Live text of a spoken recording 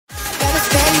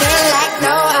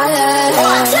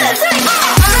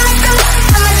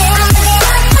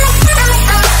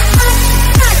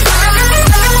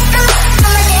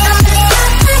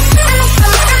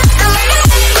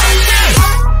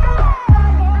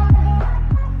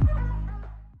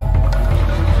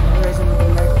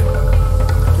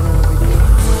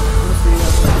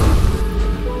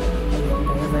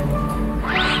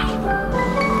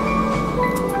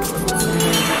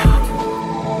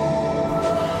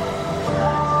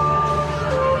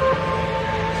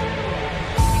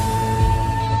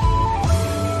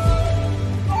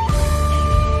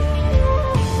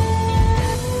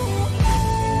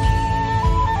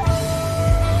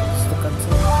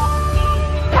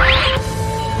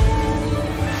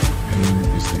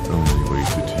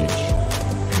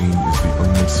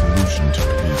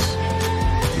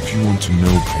need to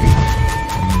know pain.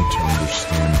 You need to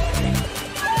understand pain.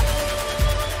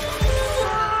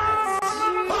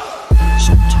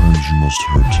 Sometimes you must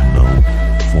hurt to know,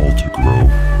 fall to grow,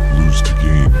 lose to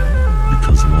gain,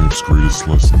 because life's greatest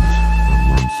lessons are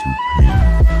learned through pain.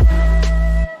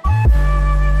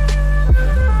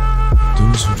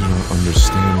 Those who do not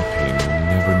understand pain will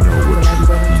never know what true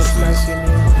peace is.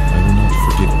 I will not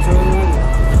forget pain.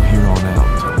 From here on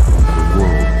out, the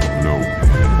world will know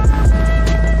pain.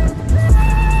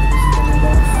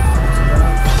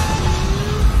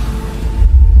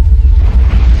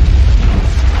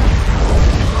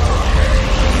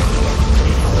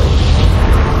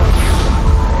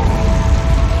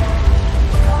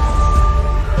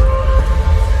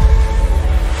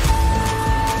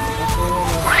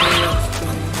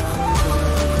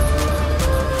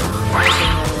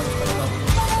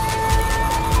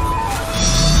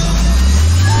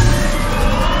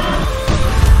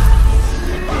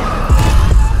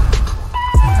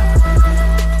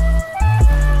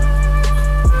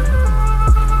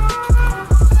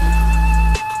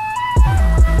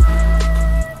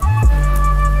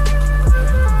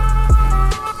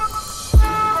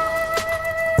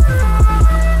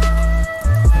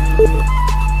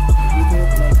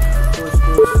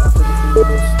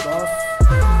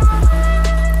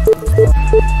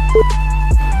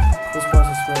 This boss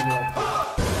is really OP.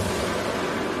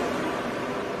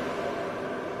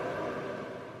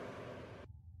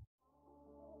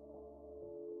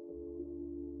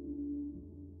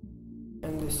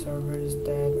 And this server is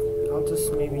dead. I'll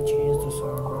just maybe change the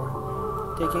server.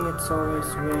 Taking it solo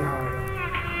is way harder.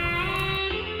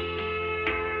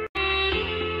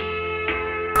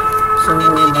 So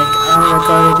like I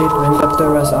recorded it when Chapter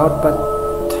was out, but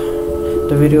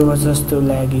the video was just too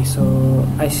laggy, so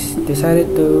I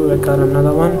decided to record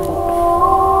another one.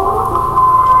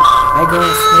 I got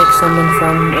a snake summon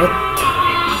from it.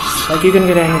 Like you can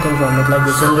get anything from it, like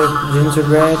the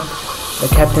gingerbread, the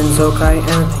Captain Zokai,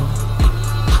 anything.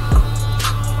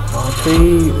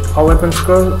 3 a weapon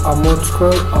scroll, a mode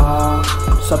scroll, a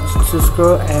substitute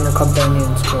scroll, and a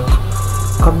companion scroll.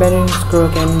 Companion scroll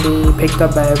can be picked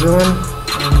up by everyone,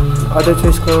 and other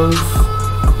 3 scrolls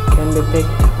can be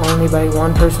picked only by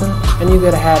one person. And you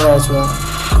get a hat as well,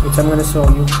 which I'm gonna show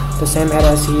you. The same hat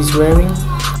as he's wearing.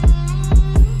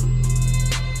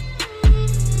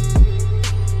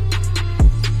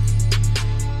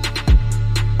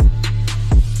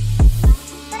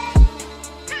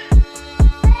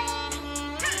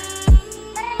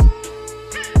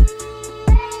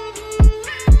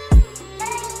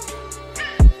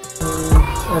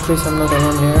 At least I'm not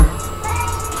alone here.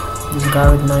 This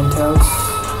guy with 9 tails.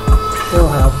 He'll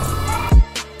help.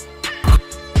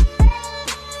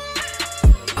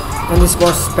 And this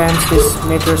boss spams this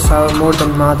meter sour more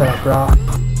than mother, bro.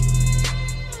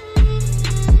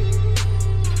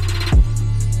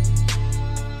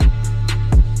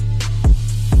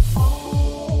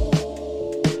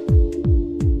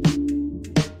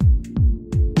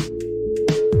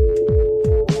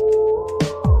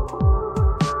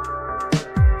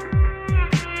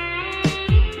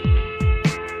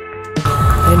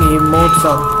 And he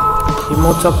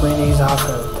modes up when he's half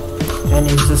health, and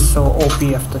he's just so OP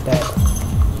after that.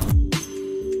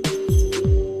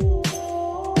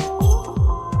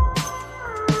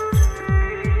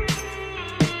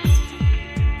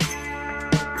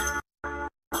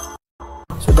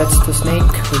 So that's the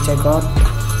snake which I got,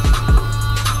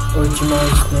 original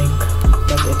snake,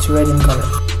 but it's red in color.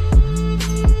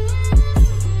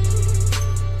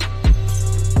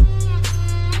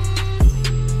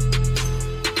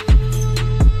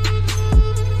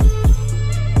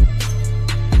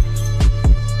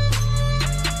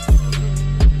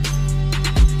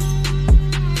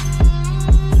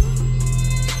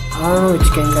 I don't know which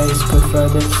Genkai is good for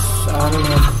this. I don't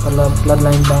have a lot of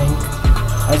bloodline bank.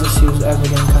 I just use every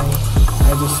Genkai.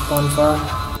 I just spawn far.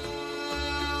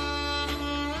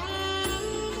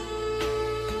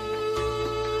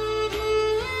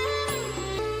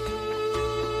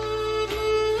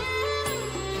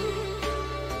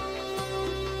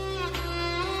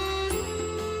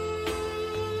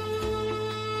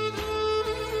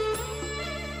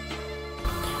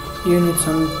 You need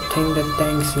something that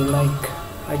tanks you, like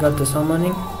I got the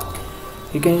summoning.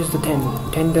 You can use the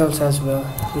Tendrils as well,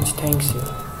 which tanks you.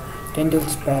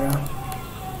 Tendrils better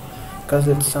because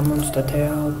it summons the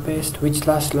tail paste, which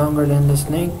lasts longer than the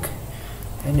snake,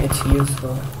 and it's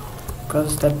useful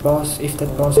because that boss, if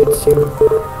that boss hits you,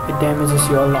 it damages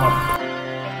you a lot.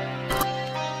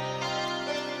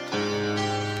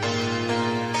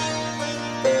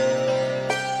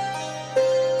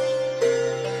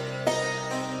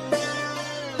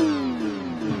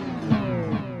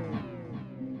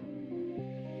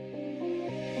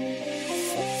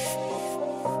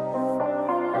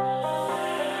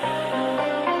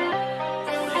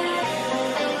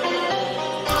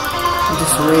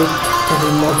 just wait till he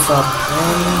moves up,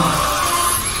 and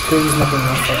there is nothing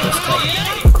else for this guy.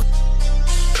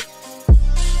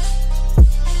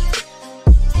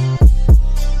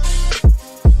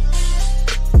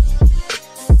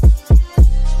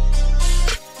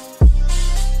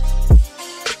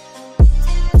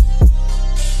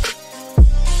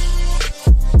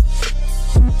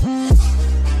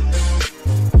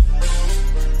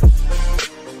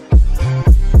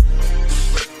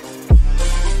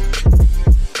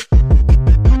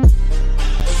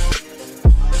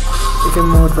 If your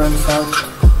mode runs out,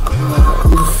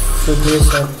 you should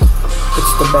reset.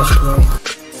 It's the best way.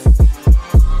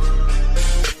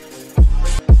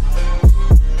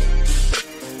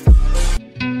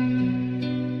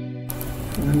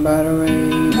 And by the way,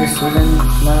 this event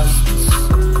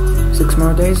lasts 6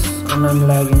 more days and I'm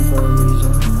lagging for a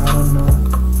reason. I don't know.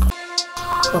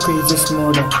 Okay, he just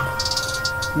mode up.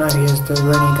 Now he has the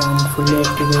running gun fully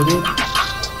activated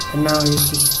and now he's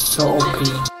just so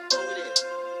OP.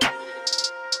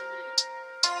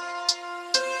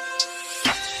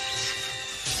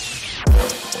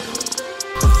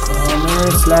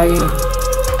 It's lagging.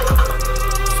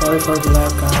 Sorry for the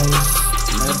lag, guys.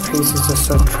 My face is just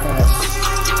so trash.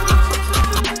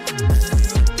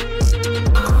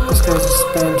 This guy just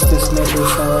spams this meteor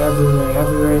shower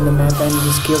everywhere in the map, and he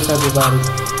just kills everybody.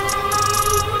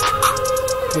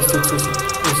 It's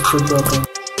too broken.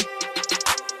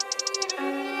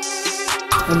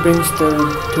 And brings the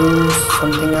tools,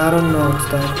 something, I don't know what's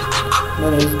that.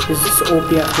 But it's just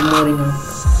OP after modding up.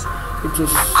 It's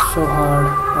just so hard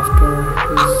after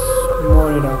he's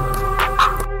modded up.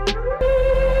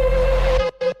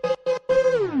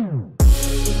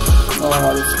 Oh,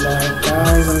 this lag,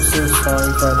 guys, I'm so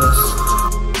sorry for this.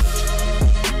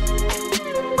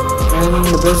 And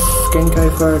the best Genkai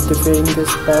for defeating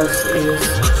this boss is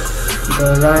the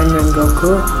Ryan and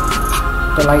Goku,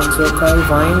 the Light Yokai,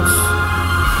 Vines,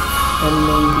 and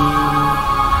maybe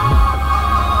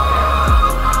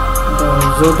the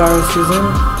Zodar season.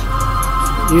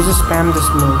 You just spam this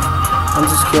move and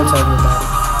just kills everybody.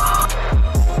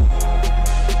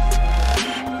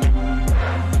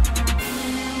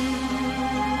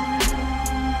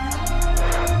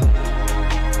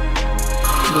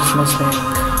 This is my snake.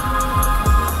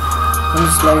 I'm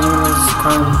just letting this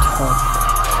kind talk.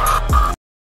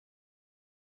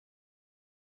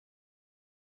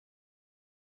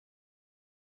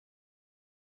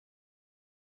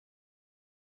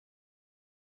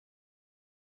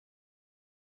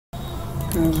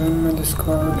 Join my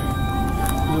Discord,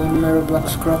 join my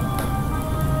Roblox group.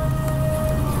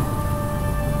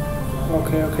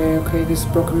 Okay, this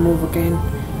broken move again.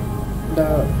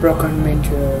 The broken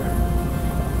meteor,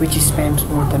 which spams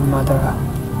more than Madara.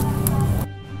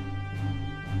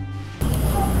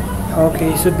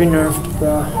 Okay, should be nerfed,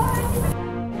 bro.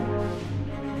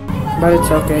 But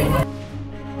it's okay.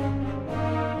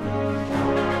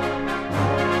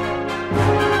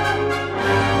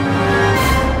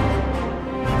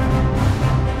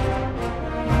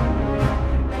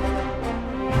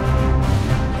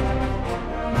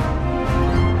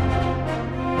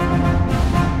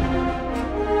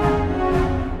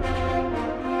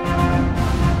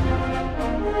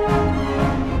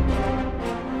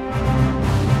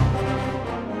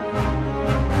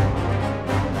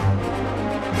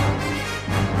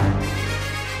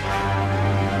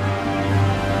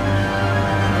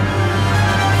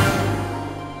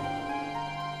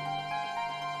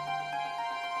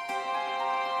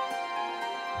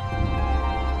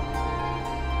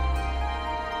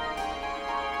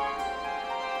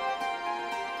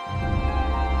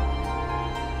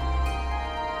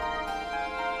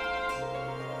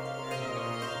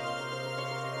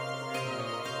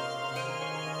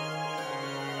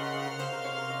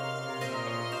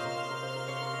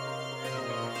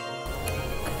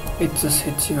 It just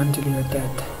hits you until you're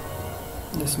dead.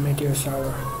 This meteor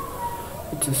shower.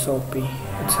 It's just OP.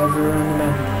 It's everywhere on the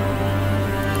map.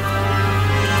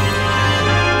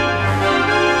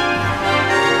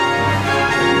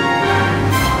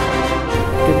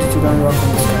 Good to run rock on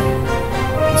this guy.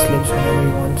 He sleeps whenever he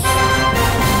wants.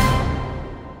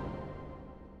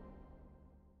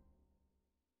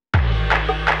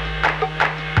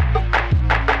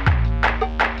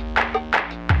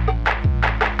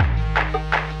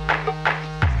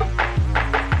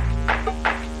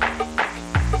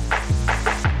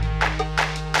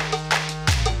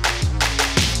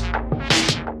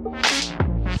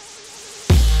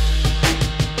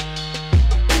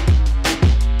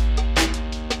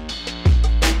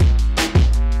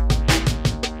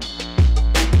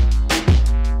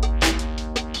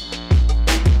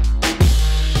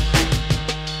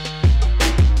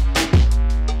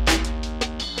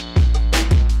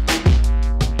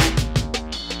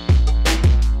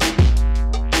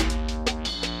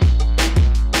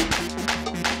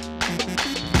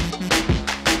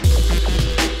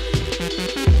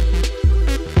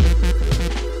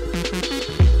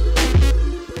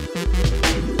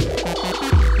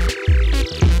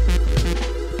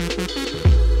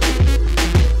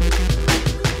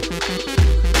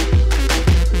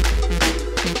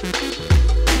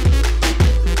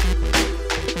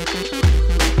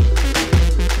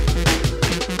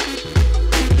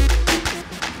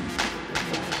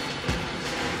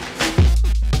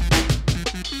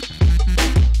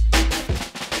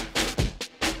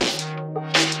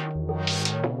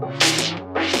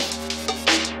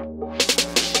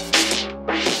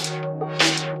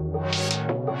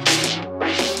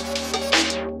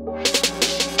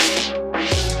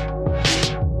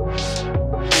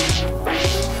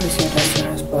 fix it as soon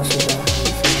as possible.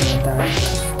 If you want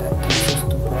that thing is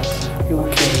too broken, you will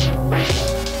kill it no matter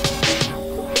what.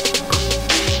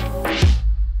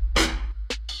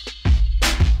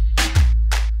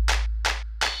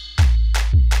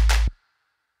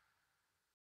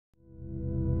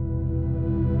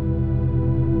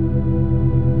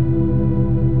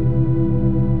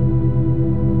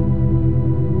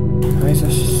 I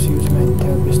just use my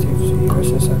therapist if he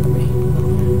versus me.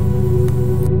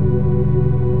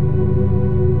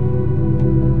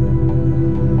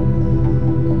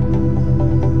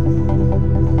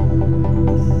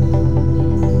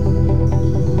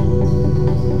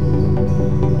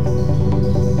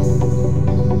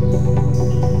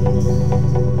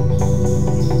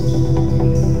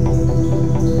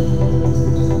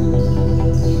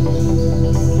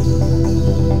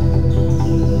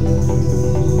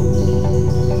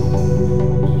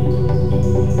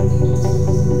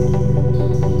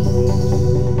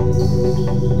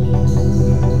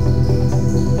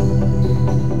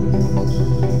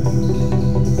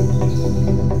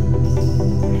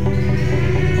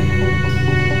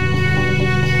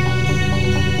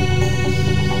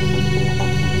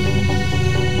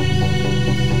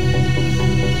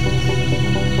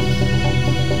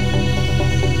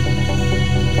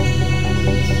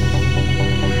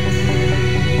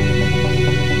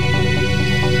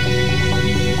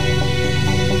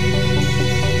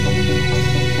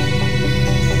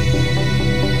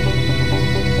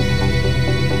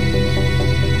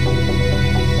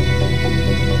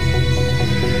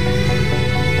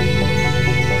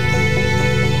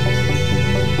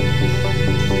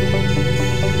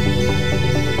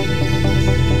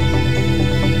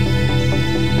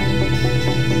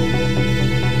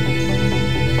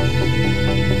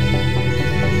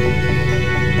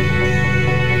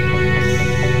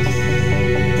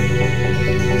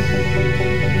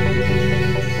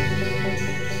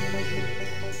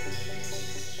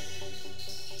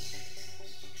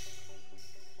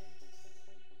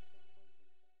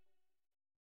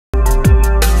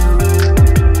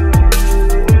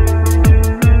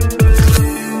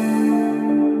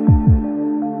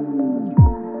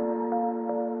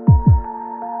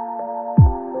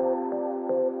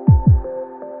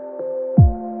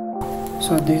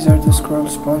 So these are the scroll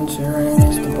sponsor and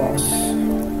is the boss.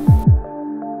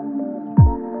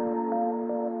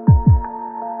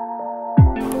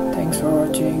 Thanks for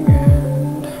watching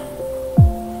and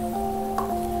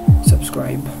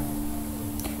subscribe.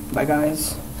 Bye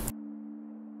guys.